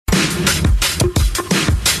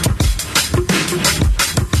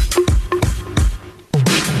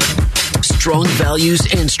Strong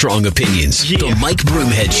values and strong opinions. Yeah. The Mike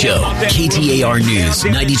Broomhead Show. KTAR News,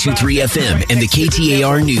 92.3 FM, and the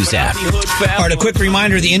KTAR News app. All right, a quick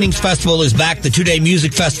reminder, the Innings Festival is back. The two-day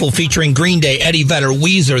music festival featuring Green Day, Eddie Vedder,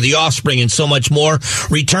 Weezer, The Offspring, and so much more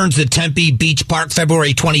returns to Tempe Beach Park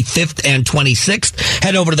February 25th and 26th.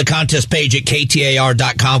 Head over to the contest page at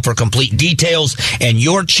KTAR.com for complete details and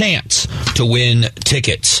your chance to win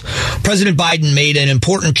tickets. President Biden made an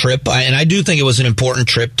important trip, and I do think it was an important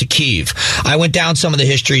trip, to Kyiv. I went down some of the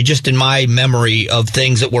history just in my memory of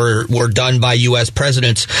things that were done by U.S.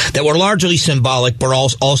 presidents that were largely symbolic, but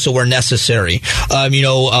also were necessary.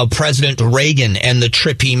 President Reagan and the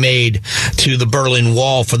trip he made to the Berlin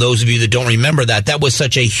Wall, for those of you that don't remember that was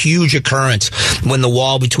such a huge occurrence when the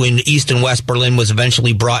wall between East and West Berlin was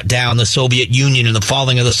eventually brought down, the Soviet Union and the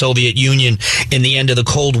falling of the Soviet Union in the end of the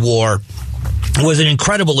Cold War. It was an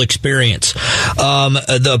incredible experience.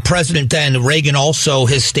 The president then, Reagan, also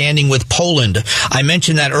his standing with Poland. I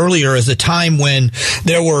mentioned that earlier as a time when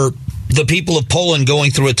there were the people of Poland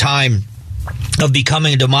going through a time of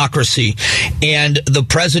becoming a democracy, and the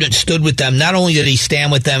president stood with them. Not only did he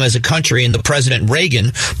stand with them as a country, and the President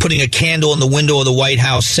Reagan putting a candle in the window of the White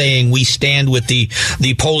House saying we stand with the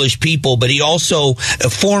Polish people, but he also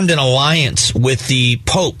formed an alliance with the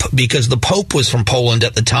Pope, because the Pope was from Poland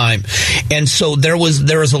at the time. And so there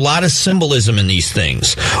was a lot of symbolism in these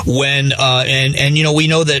things. When we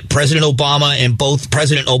know that President Obama and both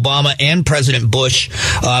President Obama and President Bush,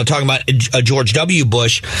 talking about George W.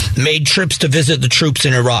 Bush, made trips to visit the troops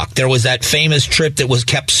in Iraq. There was that famous trip that was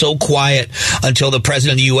kept so quiet until the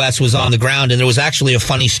president of the U.S. was on the ground. And there was actually a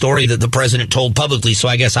funny story that the president told publicly, so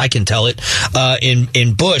I guess I can tell it.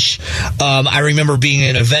 In Bush, I remember being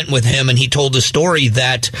at an event with him, and he told the story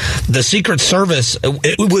that the Secret Service,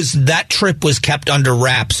 that trip was kept under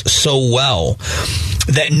wraps so well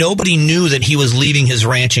that nobody knew that he was leaving his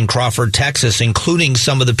ranch in Crawford, Texas, including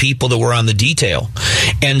some of the people that were on the detail.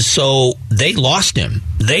 And so they lost him.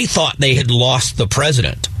 They thought they had lost the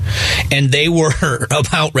president, and they were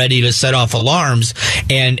about ready to set off alarms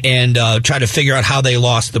and try to figure out how they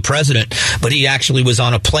lost the president. But he actually was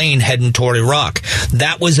on a plane heading toward Iraq.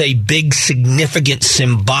 That was a big, significant,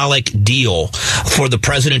 symbolic deal for the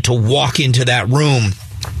president to walk into that room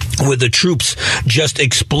with the troops just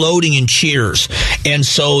exploding in cheers. And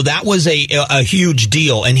so that was a huge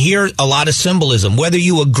deal. And here, a lot of symbolism. Whether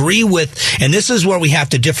you agree with, and this is where we have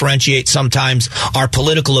to differentiate sometimes our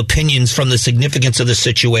political opinions from the significance of the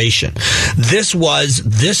situation. This was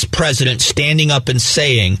this president standing up and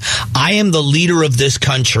saying, I am the leader of this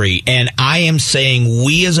country, and I am saying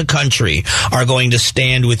we as a country are going to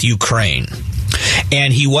stand with Ukraine.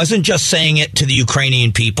 And he wasn't just saying it to the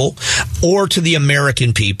Ukrainian people or to the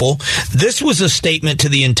American people. This was a statement to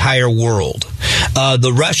the entire world.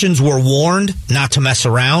 The Russians were warned not to mess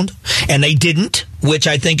around, and they didn't, which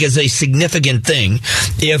I think is a significant thing.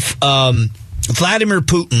 If Vladimir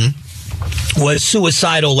Putin was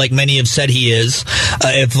suicidal, like many have said he is,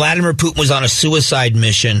 if Vladimir Putin was on a suicide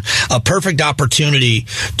mission, a perfect opportunity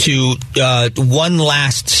to one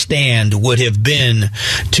last stand would have been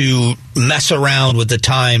to mess around with the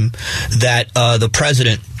time that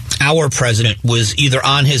our president was either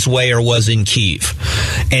on his way or was in Kyiv.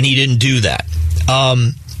 And he didn't do that.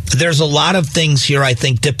 There's a lot of things here, I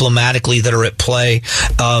think, diplomatically that are at play,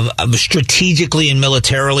 strategically and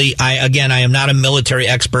militarily. I am not a military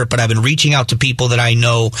expert, but I've been reaching out to people that I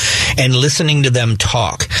know and listening to them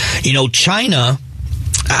talk. China,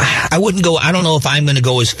 I don't know if I'm going to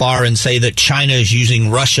go as far and say that China is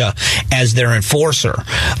using Russia as their enforcer,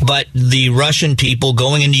 but the Russian people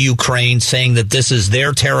going into Ukraine saying that this is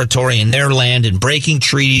their territory and their land and breaking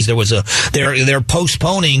treaties. They're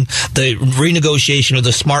postponing the renegotiation of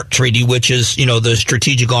the SMART treaty, which is, the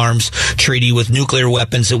strategic arms treaty with nuclear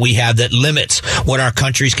weapons that we have that limits what our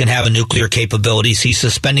countries can have in nuclear capabilities. He's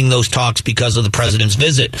suspending those talks because of the president's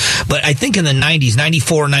visit. But I think in the 90s,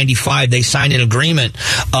 94, 95, they signed an agreement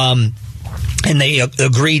and they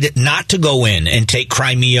agreed not to go in and take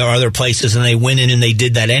Crimea or other places, and they went in and they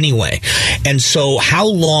did that anyway. And so how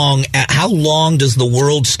long does the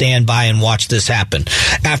world stand by and watch this happen?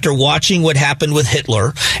 After watching what happened with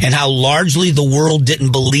Hitler and how largely the world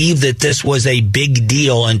didn't believe that this was a big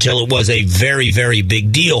deal until it was a very, very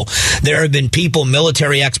big deal, there have been people,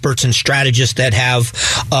 military experts and strategists that have,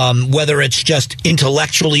 whether it's just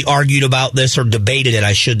intellectually argued about this or debated it,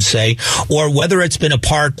 I should say, or whether it's been a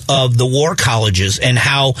part of the war colleges and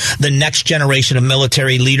how the next generation of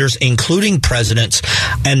military leaders, including presidents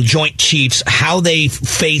and joint chiefs, how they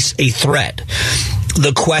face a threat.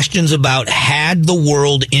 The questions about, had the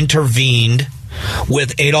world intervened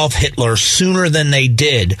with Adolf Hitler sooner than they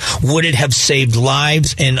did, would it have saved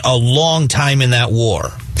lives in a long time in that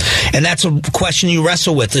war? And that's a question you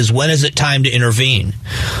wrestle with, is when is it time to intervene?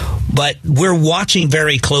 But we're watching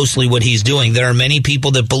very closely what he's doing. There are many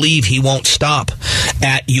people that believe he won't stop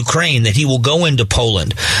at Ukraine, that he will go into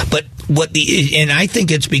Poland. But and I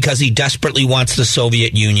think it's because he desperately wants the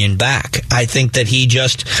Soviet Union back. I think that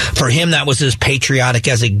for him, that was as patriotic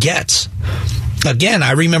as it gets. Again,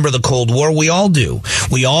 I remember the Cold War. We all do.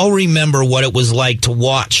 We all remember what it was like to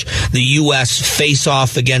watch the U.S. face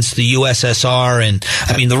off against the USSR. And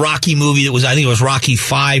I mean, the Rocky movie I think it was Rocky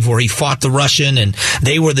V, where he fought the Russian and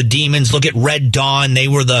they were the demons. Look at Red Dawn. They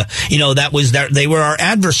were they were our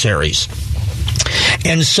adversaries.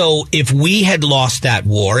 And so if we had lost that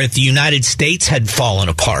war, if the United States had fallen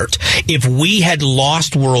apart, if we had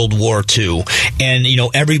lost World War II and,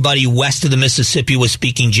 everybody west of the Mississippi was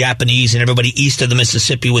speaking Japanese and everybody east of the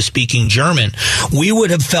Mississippi was speaking German, we would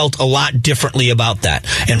have felt a lot differently about that.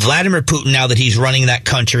 And Vladimir Putin, now that he's running that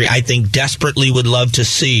country, I think desperately would love to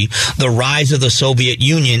see the rise of the Soviet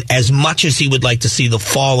Union as much as he would like to see the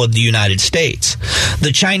fall of the United States.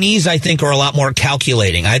 The Chinese, I think, are a lot more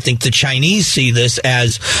calculating. I think the Chinese see this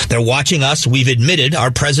as they're watching us. We've admitted,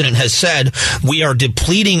 our president has said, we are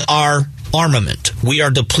depleting our armament. We are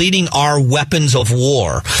depleting our weapons of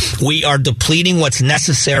war. We are depleting what's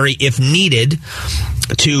necessary, if needed,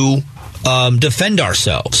 to defend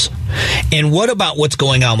ourselves. And what about what's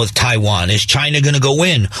going on with Taiwan? Is China going to go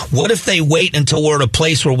in? What if they wait until we're at a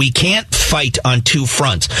place where we can't fight on two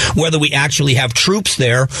fronts, whether we actually have troops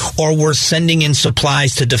there or we're sending in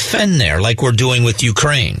supplies to defend there, like we're doing with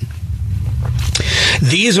Ukraine?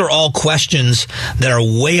 These are all questions that are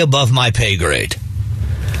way above my pay grade.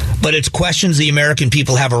 But it's questions the American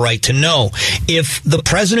people have a right to know. If the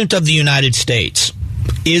President of the United States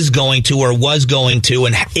is going to, or was going to,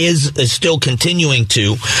 and is still continuing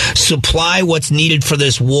to supply what's needed for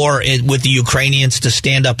this war with the Ukrainians to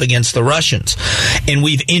stand up against the Russians. And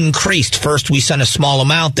we've increased. First, we sent a small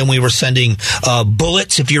amount. Then we were sending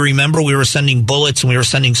bullets. If you remember, we were sending bullets and we were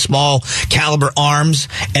sending small caliber arms.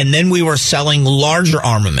 And then we were selling larger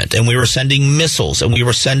armament. And we were sending missiles. And we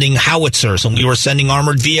were sending howitzers. And we were sending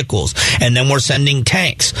armored vehicles. And then we're sending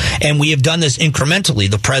tanks. And we have done this incrementally.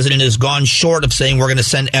 The president has gone short of saying we're going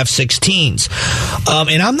to send F-16s.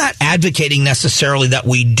 And I'm not advocating necessarily that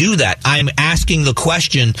we do that. I'm asking the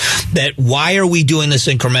question that why are we doing this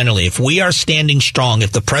incrementally? If we are standing strong,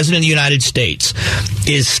 if the President of the United States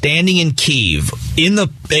is standing in Kyiv, in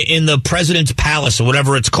the President's Palace or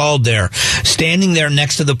whatever it's called there, standing there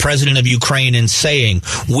next to the President of Ukraine and saying,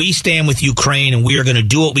 we stand with Ukraine and we are going to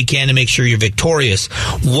do what we can to make sure you're victorious,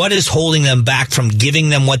 what is holding them back from giving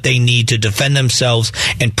them what they need to defend themselves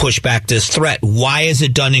and push back this threat? Why is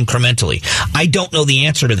it done incrementally? I don't know the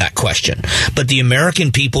answer to that question, but the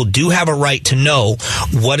American people do have a right to know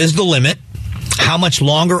what is the limit, how much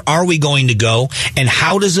longer are we going to go, and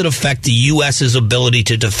how does it affect the U.S.'s ability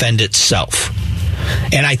to defend itself?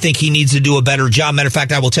 And I think he needs to do a better job. Matter of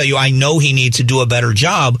fact, I will tell you, I know he needs to do a better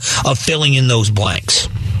job of filling in those blanks.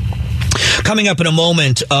 Coming up in a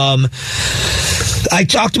moment, I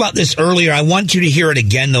talked about this earlier. I want you to hear it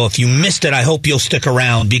again, though. If you missed it, I hope you'll stick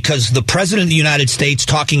around, because the President of the United States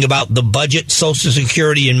talking about the budget, Social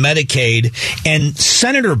Security, and Medicaid, and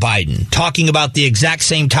Senator Biden talking about the exact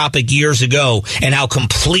same topic years ago and how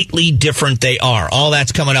completely different they are. All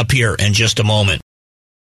that's coming up here in just a moment.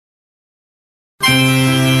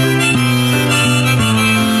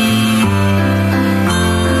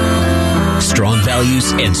 Strong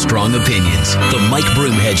values and strong opinions. The Mike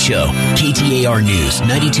Broomhead Show. KTAR News,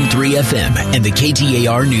 92.3 FM, and the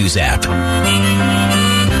KTAR News app.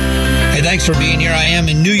 Hey, thanks for being here. I am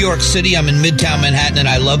in New York City. I'm in Midtown Manhattan, and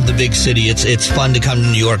I love the big city. It's fun to come to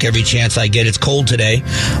New York every chance I get. It's cold today,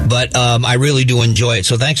 but I really do enjoy it.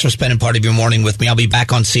 So thanks for spending part of your morning with me. I'll be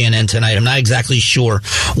back on CNN tonight. I'm not exactly sure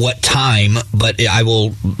what time, but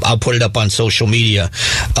I'll put it up on social media.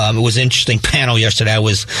 It was an interesting panel yesterday. I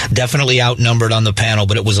was definitely outnumbered on the panel,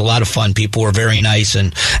 but it was a lot of fun. People were very nice,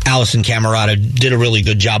 and Allison Camerata did a really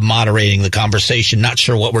good job moderating the conversation. Not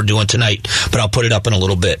sure what we're doing tonight, but I'll put it up in a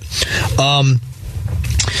little bit.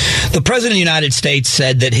 The President of the United States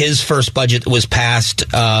said that his first budget that was passed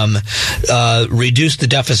reduced the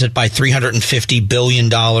deficit by $350 billion,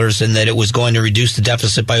 and that it was going to reduce the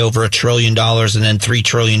deficit by over $1 trillion and then $3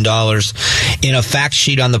 trillion. In a fact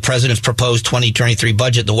sheet on the President's proposed 2023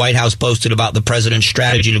 budget, the White House posted about the President's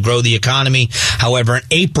strategy to grow the economy. However, in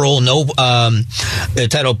April,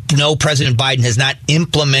 President Biden has not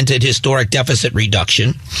implemented historic deficit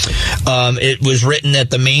reduction. It was written that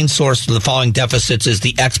the main source of the falling deficits is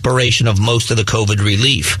the expiration of most of the COVID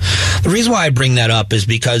relief. The reason why I bring that up is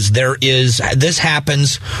because this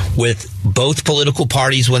happens with both political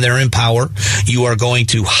parties when they're in power. You are going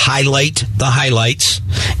to highlight the highlights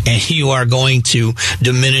and you are going to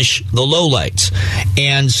diminish the lowlights.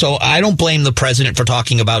 And so I don't blame the president for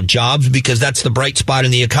talking about jobs because that's the bright spot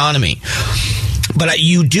in the economy. But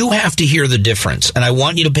you do have to hear the difference, and I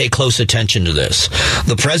want you to pay close attention to this.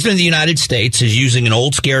 The president of the United States is using an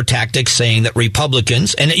old scare tactic saying that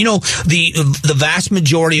Republicans, and you know, the vast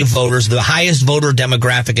majority of voters, the highest voter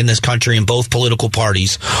demographic in this country in both political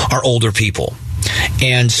parties are older people.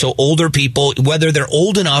 And so older people, whether they're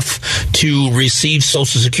old enough to receive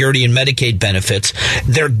Social Security and Medicaid benefits,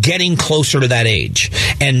 they're getting closer to that age.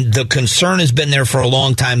 And the concern has been there for a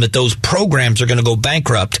long time that those programs are going to go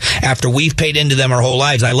bankrupt after we've paid into them our whole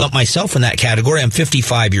lives. I lump myself in that category. I'm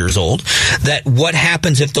 55 years old. That what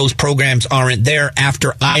happens if those programs aren't there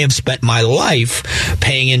after I have spent my life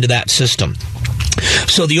paying into that system?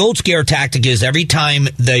 So the old scare tactic is every time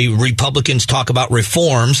the Republicans talk about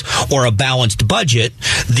reforms or a balanced budget,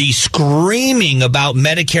 the screaming about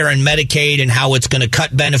Medicare and Medicaid and how it's going to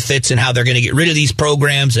cut benefits and how they're going to get rid of these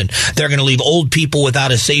programs and they're going to leave old people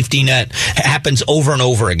without a safety net happens over and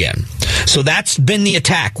over again. So that's been the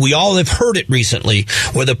attack. We all have heard it recently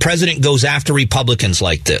where the president goes after Republicans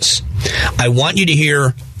like this. I want you to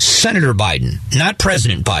hear Senator Biden, not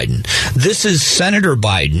President Biden. This is Senator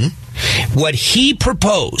Biden. What he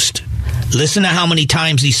proposed, listen to how many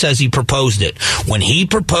times he says he proposed it. When he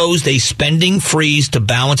proposed a spending freeze to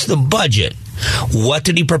balance the budget, what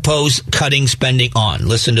did he propose cutting spending on?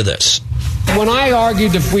 Listen to this. When I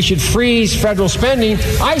argued that we should freeze federal spending,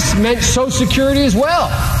 I meant Social Security as well.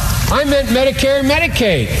 I meant Medicare and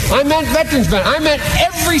Medicaid. I meant veterans benefits. I meant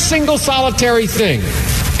every single solitary thing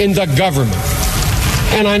in the government.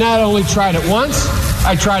 And I not only tried it once,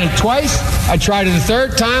 I tried it twice, I tried it a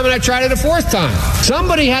third time, and I tried it a fourth time.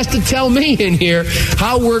 Somebody has to tell me in here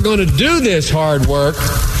how we're going to do this hard work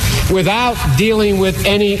without dealing with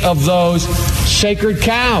any of those sacred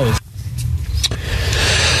cows.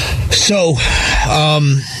 So,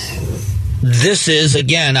 this is,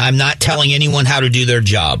 again, I'm not telling anyone how to do their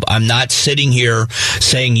job. I'm not sitting here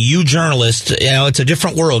saying, you journalists, you know, it's a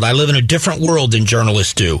different world. I live in a different world than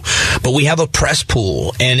journalists do. But we have a press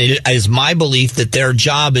pool, and it is my belief that their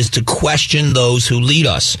job is to question those who lead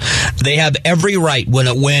us. They have every right.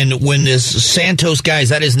 When this Santos guy, is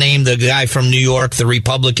that his name, the guy from New York, the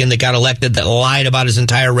Republican that got elected that lied about his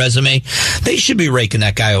entire resume, they should be raking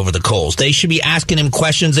that guy over the coals. They should be asking him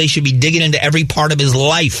questions. They should be digging into every part of his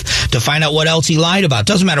life to find out what else he lied about.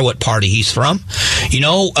 Doesn't matter what party he's from. You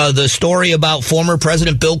know, the story about former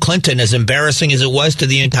President Bill Clinton, as embarrassing as it was to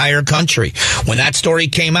the entire country, when that story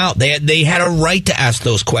came out, they had a right to ask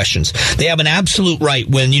those questions. They have an absolute right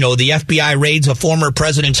when, you know, the FBI raids a former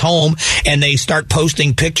president's home and they start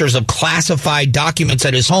posting pictures of classified documents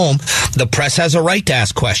at his home. The press has a right to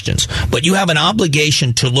ask questions. But you have an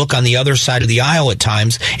obligation to look on the other side of the aisle at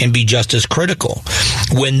times and be just as critical.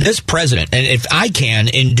 When this president, and if I can,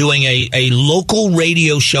 in doing a local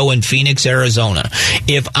radio show in Phoenix, Arizona,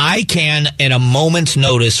 if I can, in a moment's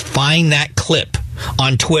notice, find that clip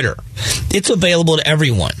on Twitter, it's available to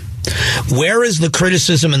everyone. Where is the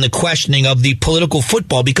criticism and the questioning of the political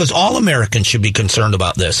football? Because all Americans should be concerned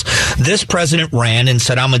about this. This president ran and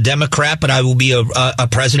said, I'm a Democrat, but I will be a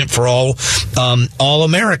president for all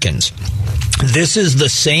Americans. This is the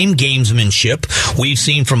same gamesmanship we've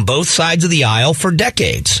seen from both sides of the aisle for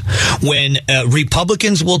decades. When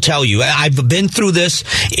Republicans will tell you, I've been through this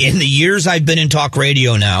in the years I've been in talk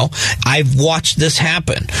radio now, I've watched this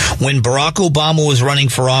happen. When Barack Obama was running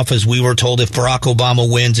for office, we were told if Barack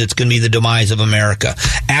Obama wins, it's going to be the demise of America.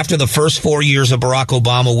 After the first 4 years of Barack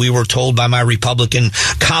Obama, we were told by my Republican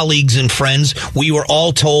colleagues and friends, we were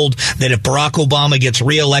all told that if Barack Obama gets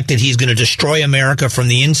reelected, he's going to destroy America from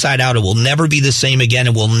the inside out. It will never be the same again,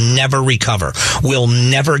 and we'll never recover. We'll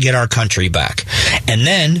never get our country back. And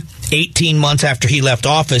then 18 months after he left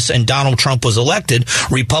office and Donald Trump was elected,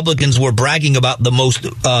 Republicans were bragging about the most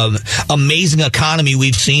amazing economy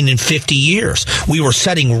we've seen in 50 years. We were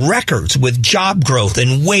setting records with job growth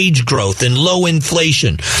and wage growth and low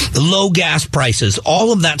inflation, low gas prices.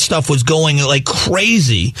 All of that stuff was going like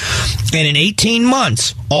crazy. And in 18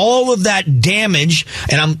 months, all of that damage,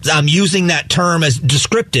 and I'm using that term as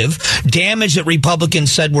descriptive, damage that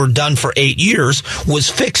Republicans said were done for 8 years was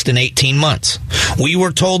fixed in 18 months. We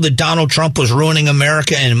were told that Donald Trump was ruining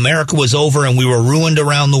America and America was over and we were ruined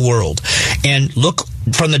around the world. And look,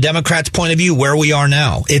 from the Democrats' point of view, where we are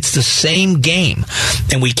now. It's the same game.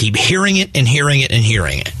 And we keep hearing it and hearing it and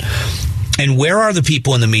hearing it. And where are the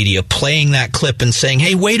people in the media playing that clip and saying,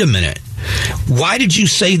 hey, wait a minute. Why did you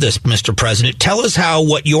say this, Mr. President? Tell us how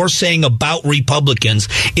what you're saying about Republicans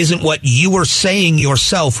isn't what you were saying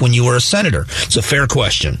yourself when you were a senator. It's a fair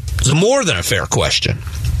question. It's more than a fair question.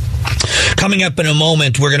 Coming up in a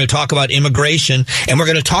moment, we're going to talk about immigration, and we're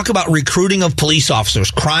going to talk about recruiting of police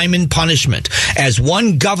officers, crime and punishment, as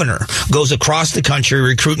one governor goes across the country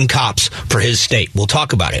recruiting cops for his state. We'll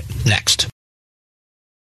talk about it next.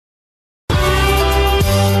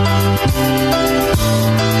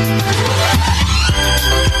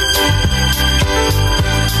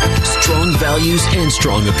 Strong values and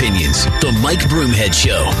strong opinions. The Mike Broomhead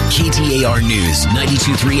Show. KTAR News,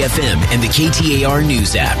 92.3 FM, and the KTAR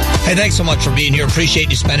News app. Hey, thanks so much for being here. Appreciate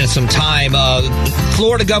you spending some time.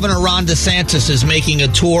 Florida Governor Ron DeSantis is making a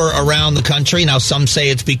tour around the country. Now, some say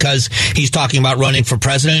it's because he's talking about running for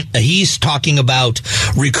president. He's talking about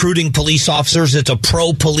recruiting police officers. It's a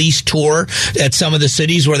pro-police tour at some of the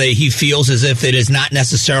cities where he feels as if it has not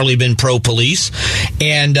necessarily been pro-police.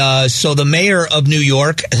 And so the mayor of New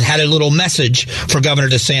York had a little message for Governor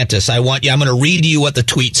DeSantis. I'm going to read you what the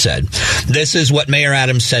tweet said. This is what Mayor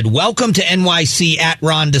Adams said. Welcome to NYC at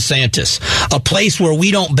Ron DeSantis, a place where we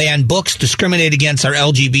don't ban books, discriminate against our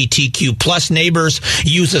LGBTQ plus neighbors,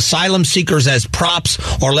 use asylum seekers as props,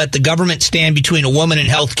 or let the government stand between a woman and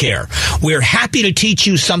health care. We're happy to teach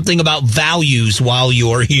you something about values while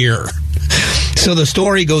you're here. So the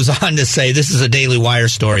story goes on to say, this is a Daily Wire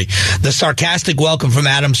story, the sarcastic welcome from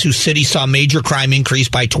Adams, whose city saw major crime increase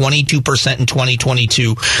by 22% in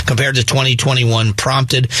 2022 compared to 2021,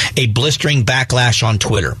 prompted a blistering backlash on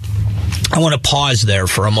Twitter. I want to pause there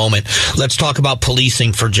for a moment. Let's talk about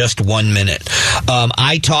policing for just 1 minute.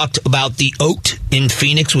 I talked about the OAT in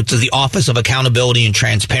Phoenix, which is the Office of Accountability and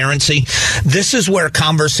Transparency. This is where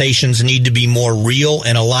conversations need to be more real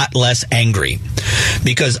and a lot less angry,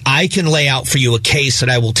 because I can lay out for you a case that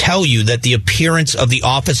I will tell you that the appearance of the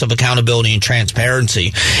Office of Accountability and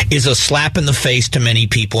Transparency is a slap in the face to many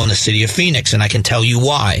people in the city of Phoenix, and I can tell you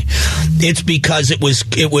why. It's because it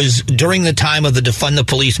was during the time of the Defund the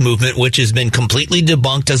Police movement, which has been completely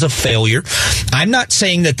debunked as a failure. I'm not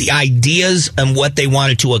saying that the ideas and what they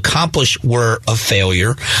wanted to accomplish were a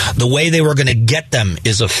failure. The way they were going to get them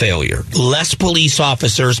is a failure. Less police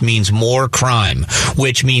officers means more crime,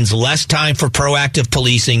 which means less time for proactive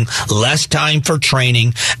policing, less time for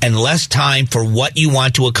training, and less time for what you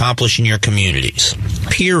want to accomplish in your communities.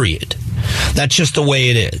 Period. That's just the way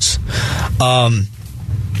it is.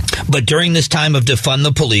 But during this time of defund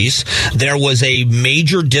the police, there was a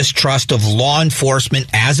major distrust of law enforcement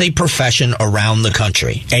as a profession around the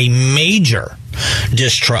country. A major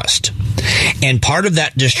distrust. And part of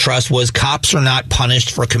that distrust was cops are not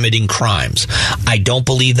punished for committing crimes. I don't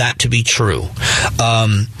believe that to be true.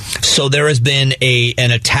 So there has been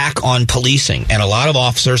an attack on policing, and a lot of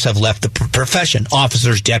officers have left the profession.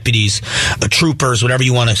 Officers, deputies, troopers, whatever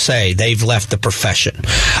you want to say, they've left the profession.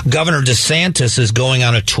 Governor DeSantis is going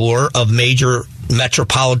on a tour of major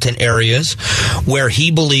metropolitan areas where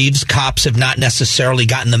he believes cops have not necessarily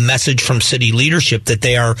gotten the message from city leadership that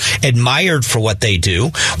they are admired for what they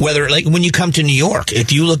do. Whether, like when you come to New York,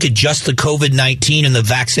 if you look at just the COVID-19 and the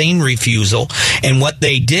vaccine refusal and what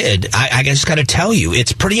they did, I just got to tell you,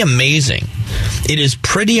 it's pretty amazing. It is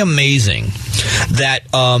pretty amazing that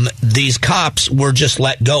these cops were just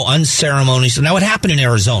let go unceremoniously. Now, it happened in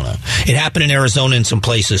Arizona. It happened in Arizona in some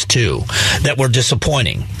places, too, that were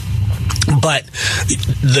disappointing. But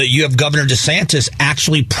you have Governor DeSantis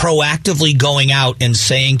actually proactively going out and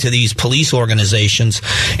saying to these police organizations,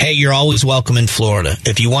 hey, you're always welcome in Florida.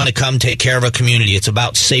 If you want to come take care of a community, it's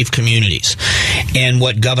about safe communities. And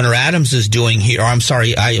what Governor Adams is doing here,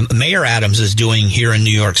 Mayor Adams is doing here in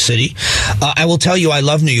New York City, I will tell you, I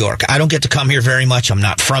love New York. I don't get to come here very much. I'm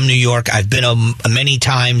not from New York. I've been many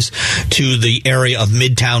times to the area of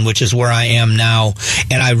Midtown, which is where I am now,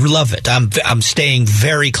 and I love it. I'm staying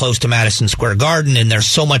very close to Madison Square Garden, and there's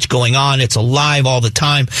so much going on. It's alive all the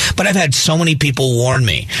time. But I've had so many people warn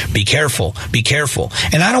me, be careful, be careful.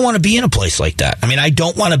 And I don't want to be in a place like that. I mean, I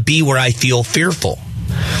don't want to be where I feel fearful.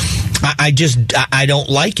 I don't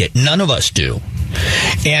like it. None of us do.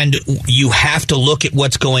 And you have to look at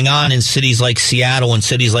what's going on in cities like Seattle and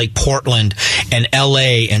cities like Portland and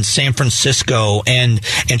LA and San Francisco and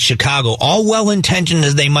Chicago, all well-intentioned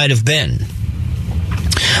as they might have been.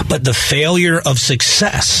 But the failure of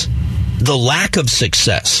success, the lack of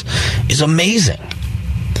success, is amazing.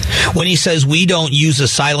 When he says we don't use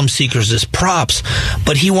asylum seekers as props,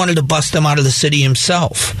 but he wanted to bust them out of the city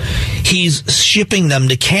himself. He's shipping them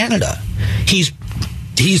to Canada. He's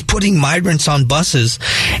putting migrants on buses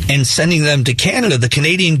and sending them to Canada. The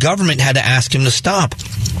Canadian government had to ask him to stop.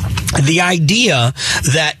 The idea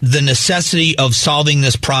that the necessity of solving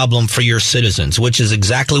this problem for your citizens, which is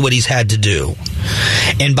exactly what he's had to do,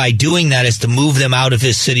 and by doing that is to move them out of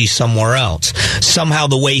his city somewhere else. Somehow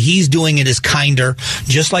the way he's doing it is kinder,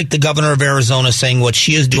 just like the governor of Arizona saying what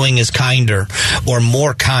she is doing is kinder or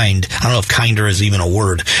more kind. I don't know if kinder is even a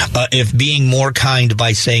word. If being more kind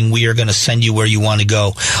by saying we are going to send you where you want to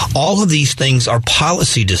go. All of these things are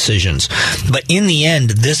policy decisions. But in the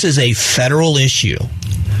end, this is a federal issue.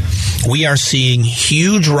 We are seeing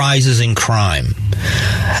huge rises in crime.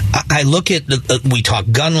 I look at, we talk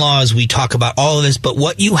gun laws, we talk about all of this, but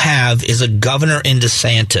what you have is a governor in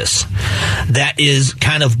DeSantis that is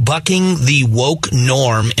kind of bucking the woke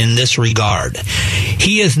norm in this regard.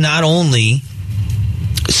 He is not only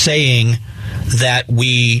saying that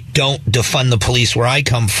we don't defund the police where I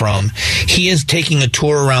come from, he is taking a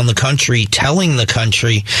tour around the country, telling the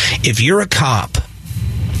country, if you're a cop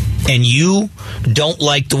and you don't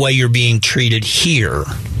like the way you're being treated here,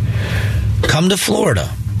 come to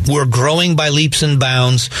Florida. We're growing by leaps and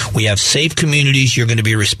bounds. We have safe communities. You're going to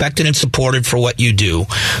be respected and supported for what you do.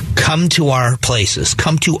 Come to our places.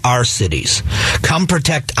 Come to our cities. Come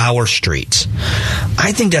protect our streets.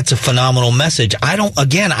 I think that's a phenomenal message. I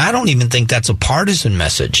don't even think that's a partisan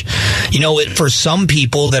message. You know, for some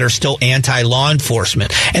people that are still anti-law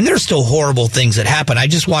enforcement, and there's still horrible things that happen. I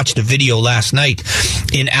just watched a video last night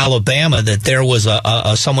in Alabama that there was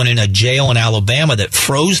someone in a jail in Alabama that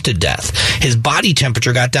froze to death. His body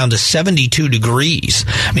temperature got down to 72 degrees.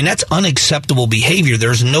 I mean, that's unacceptable behavior.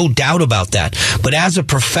 There's no doubt about that. But as a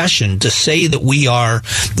profession, to say that we are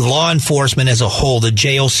law enforcement as a whole, the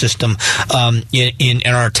jail system in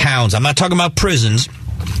our towns, I'm not talking about prisons,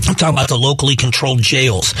 I'm talking about the locally controlled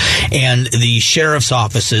jails and the sheriff's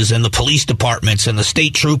offices and the police departments and the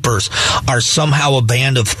state troopers are somehow a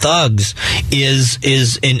band of thugs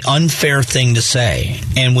is an unfair thing to say.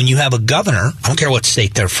 And when you have a governor, I don't care what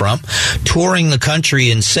state they're from, touring the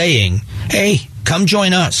country and saying, hey, come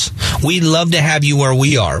join us. We'd love to have you where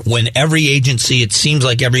we are. When every agency, it seems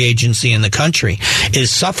like every agency in the country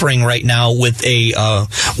is suffering right now with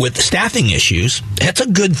staffing issues, that's a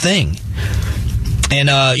good thing. And,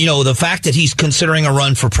 the fact that he's considering a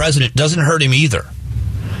run for president doesn't hurt him either.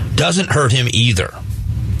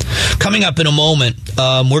 Coming up in a moment,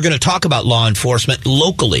 we're going to talk about law enforcement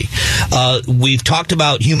locally. We've talked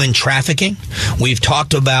about human trafficking. We've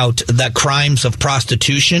talked about the crimes of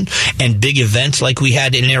prostitution and big events like we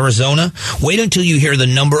had in Arizona. Wait until you hear the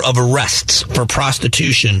number of arrests for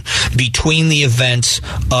prostitution between the events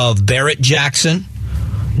of Barrett-Jackson,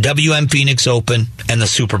 WM Phoenix Open, and the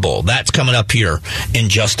Super Bowl. That's coming up here in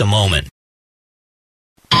just a moment.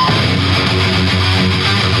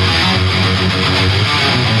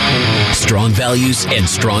 Strong values and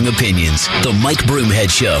strong opinions. The Mike Broomhead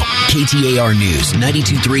Show. KTAR News,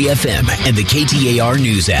 92.3 FM, and the KTAR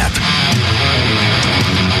News app.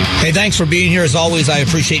 Hey, thanks for being here. As always, I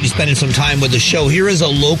appreciate you spending some time with the show. Here is a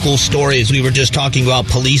local story, as we were just talking about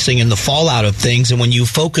policing and the fallout of things. And when you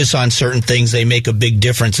focus on certain things, they make a big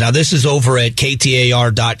difference. Now, this is over at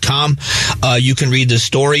KTAR.com. You can read the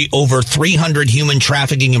story. Over 300 human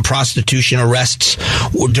trafficking and prostitution arrests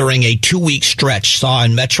during a 2-week stretch saw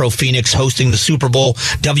in Metro Phoenix hosting the Super Bowl,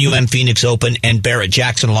 WM Phoenix Open, and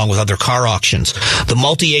Barrett-Jackson, along with other car auctions. The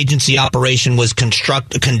multi-agency operation was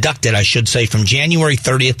conducted, from January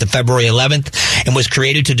 30th to February 11th and was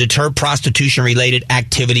created to deter prostitution-related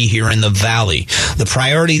activity here in the Valley. The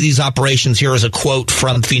priority of these operations, here is a quote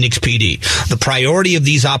from Phoenix PD. The priority of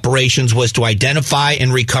these operations was to identify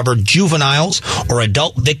and recover juveniles or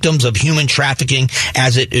adult victims of human trafficking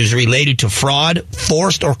as it is related to fraud,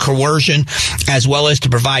 forced or coercion, as well as to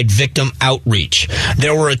provide victim outreach.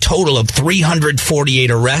 There were a total of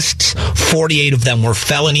 348 arrests. 48 of them were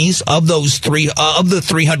felonies. Of the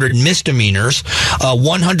 300 misdemeanors,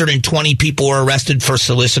 120 people were arrested for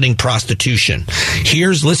soliciting prostitution.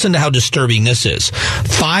 Listen to how disturbing this is.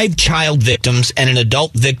 5 child victims and an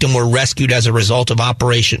adult victim were rescued as a result of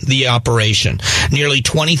the operation. Nearly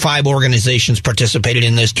 25 organizations participated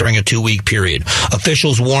in this during a 2-week period.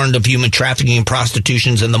 Officials warned of human trafficking and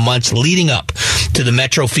prostitutions in the months leading up to the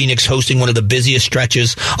Metro Phoenix hosting one of the busiest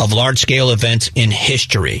stretches of large-scale events in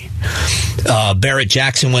history.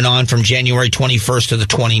 Barrett-Jackson went on from January 21st to the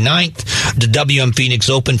 29th. The WM Phoenix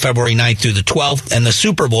Open February 9th through the 12th, and the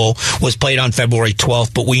Super Bowl was played on February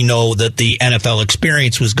 12th, but we know that the NFL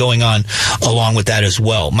experience was going on along with that as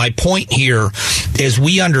well. My point here is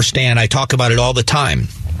we understand, I talk about it all the time,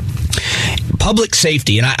 public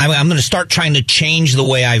safety, and I'm going to start trying to change the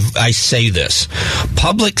way I say this.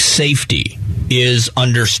 Public safety is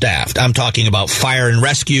understaffed. I'm talking about fire and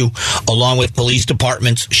rescue, along with police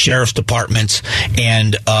departments, sheriff's departments,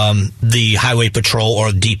 and the highway patrol, or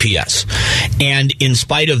DPS. And in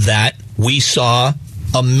spite of that, we saw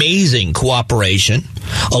amazing cooperation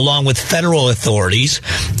along with federal authorities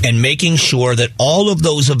and making sure that all of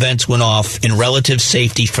those events went off in relative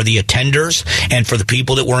safety for the attenders and for the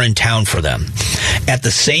people that were in town for them. At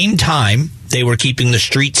the same time, they were keeping the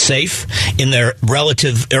streets safe in their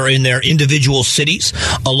relative or in their individual cities,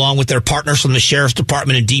 along with their partners from the sheriff's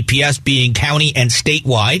department and DPS being county and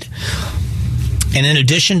statewide. And in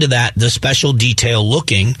addition to that, the special detail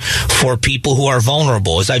looking for people who are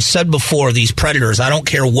vulnerable. As I've said before, these predators, I don't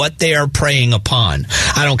care what they are preying upon.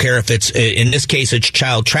 I don't care if it's, in this case, it's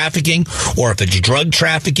child trafficking, or if it's drug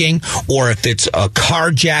trafficking, or if it's a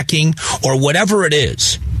carjacking, or whatever it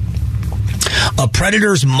is. A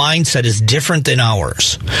predator's mindset is different than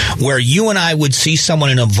ours, where you and I would see someone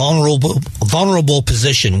in a vulnerable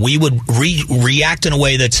position. We would react in a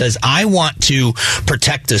way that says, I want to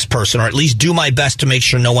protect this person, or at least do my best to make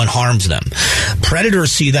sure no one harms them.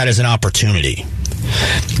 Predators see that as an opportunity.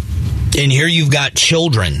 And here you've got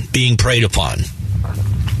children being preyed upon.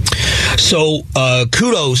 So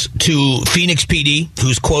kudos to Phoenix PD,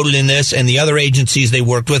 who's quoted in this, and the other agencies they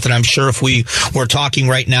worked with. And I'm sure if we were talking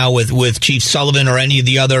right now with Chief Sullivan or any of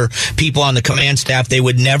the other people on the command staff, they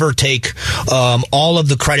would never take all of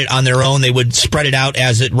the credit on their own. They would spread it out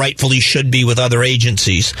as it rightfully should be with other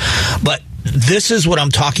agencies. But this is what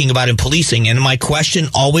I'm talking about in policing, and my question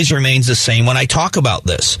always remains the same when I talk about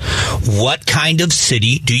this. What kind of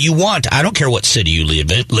city do you want? I don't care what city you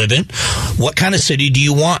live in. What kind of city do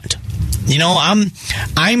you want? You know,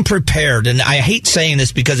 I'm prepared, and I hate saying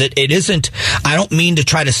this because it isn't, I don't mean to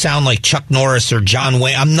try to sound like Chuck Norris or John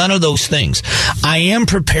Wayne. I'm none of those things. I am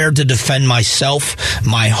prepared to defend myself,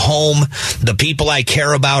 my home, the people I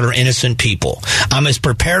care about are innocent people. I'm as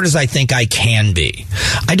prepared as I think I can be.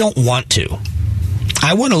 I don't want to.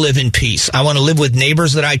 I want to live in peace. I want to live with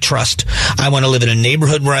neighbors that I trust. I want to live in a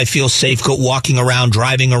neighborhood where I feel safe walking around,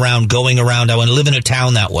 driving around, going around. I want to live in a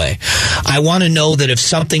town that way. I want to know that if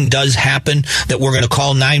something does happen, that we're going to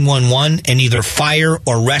call 911 and either fire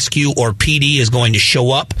or rescue or PD is going to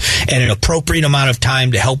show up at an appropriate amount of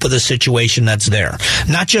time to help with a situation that's there.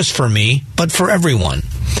 Not just for me, but for everyone.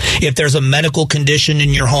 If there's a medical condition in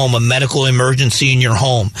your home, a medical emergency in your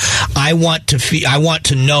home, I want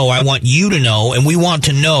you to know, and we want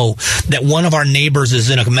to know that one of our neighbors is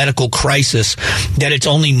in a medical crisis, that it's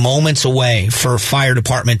only moments away for a fire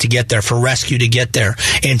department to get there, for rescue to get there,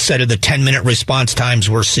 instead of the 10-minute response times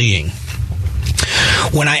we're seeing.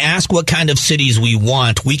 When I ask what kind of cities we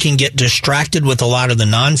want, we can get distracted with a lot of the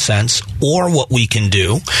nonsense, or what we can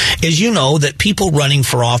do is, you know, that people running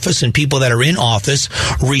for office and people that are in office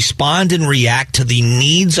respond and react to the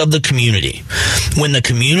needs of the community. When the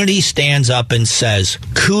community stands up and says,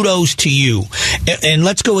 kudos to you, and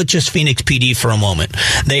let's go with just Phoenix PD for a moment.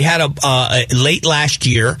 They had late last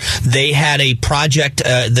year, they had a project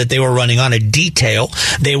that they were running on, a detail.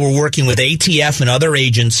 They were working with ATF and other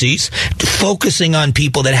agencies, focusing on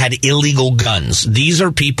people that had illegal guns. These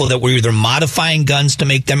are people that were either modifying guns to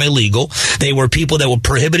make them illegal, they were people that were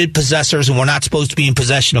prohibited possessors and were not supposed to be in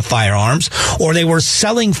possession of firearms, or they were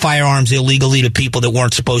selling firearms illegally to people that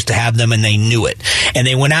weren't supposed to have them and they knew it. And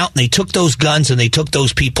they went out and they took those guns and they took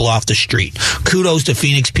those people off the street. Kudos to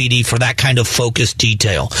Phoenix PD for that kind of focused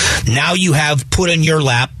detail. Now you have put in your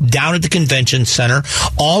lap, down at the convention center,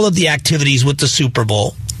 all of the activities with the Super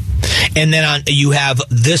Bowl. And then you have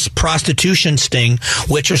this prostitution sting,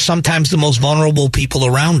 which are sometimes the most vulnerable people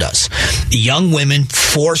around us. Young women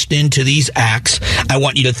forced into these acts. I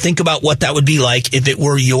want you to think about what that would be like if it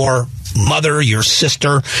were your mother, your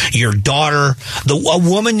sister, your daughter, a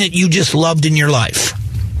woman that you just loved in your life.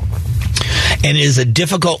 And it is a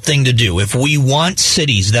difficult thing to do. If we want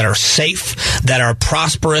cities that are safe, that are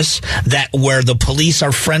prosperous, that where the police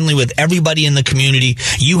are friendly with everybody in the community,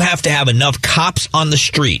 you have to have enough cops on the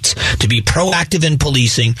streets to be proactive in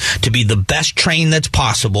policing, to be the best trained that's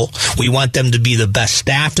possible. We want them to be the best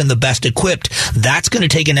staffed and the best equipped. That's going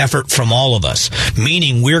to take an effort from all of us,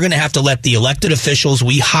 meaning we're going to have to let the elected officials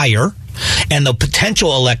we hire and the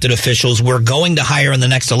potential elected officials we're going to hire in the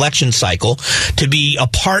next election cycle to be a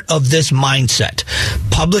part of this mindset.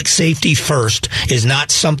 Public safety first is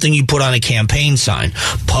not something you put on a campaign sign.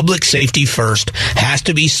 Public safety first has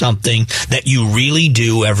to be something that you really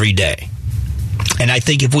do every day. And I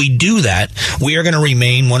think if we do that, we are going to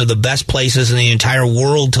remain one of the best places in the entire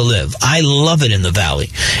world to live. I love it in the Valley,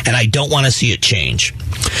 and I don't want to see it change.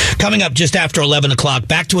 Coming up just after 11 o'clock,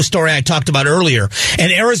 back to a story I talked about earlier.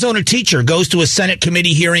 An Arizona teacher goes to a Senate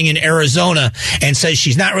committee hearing in Arizona and says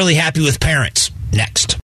she's not really happy with parents. Next.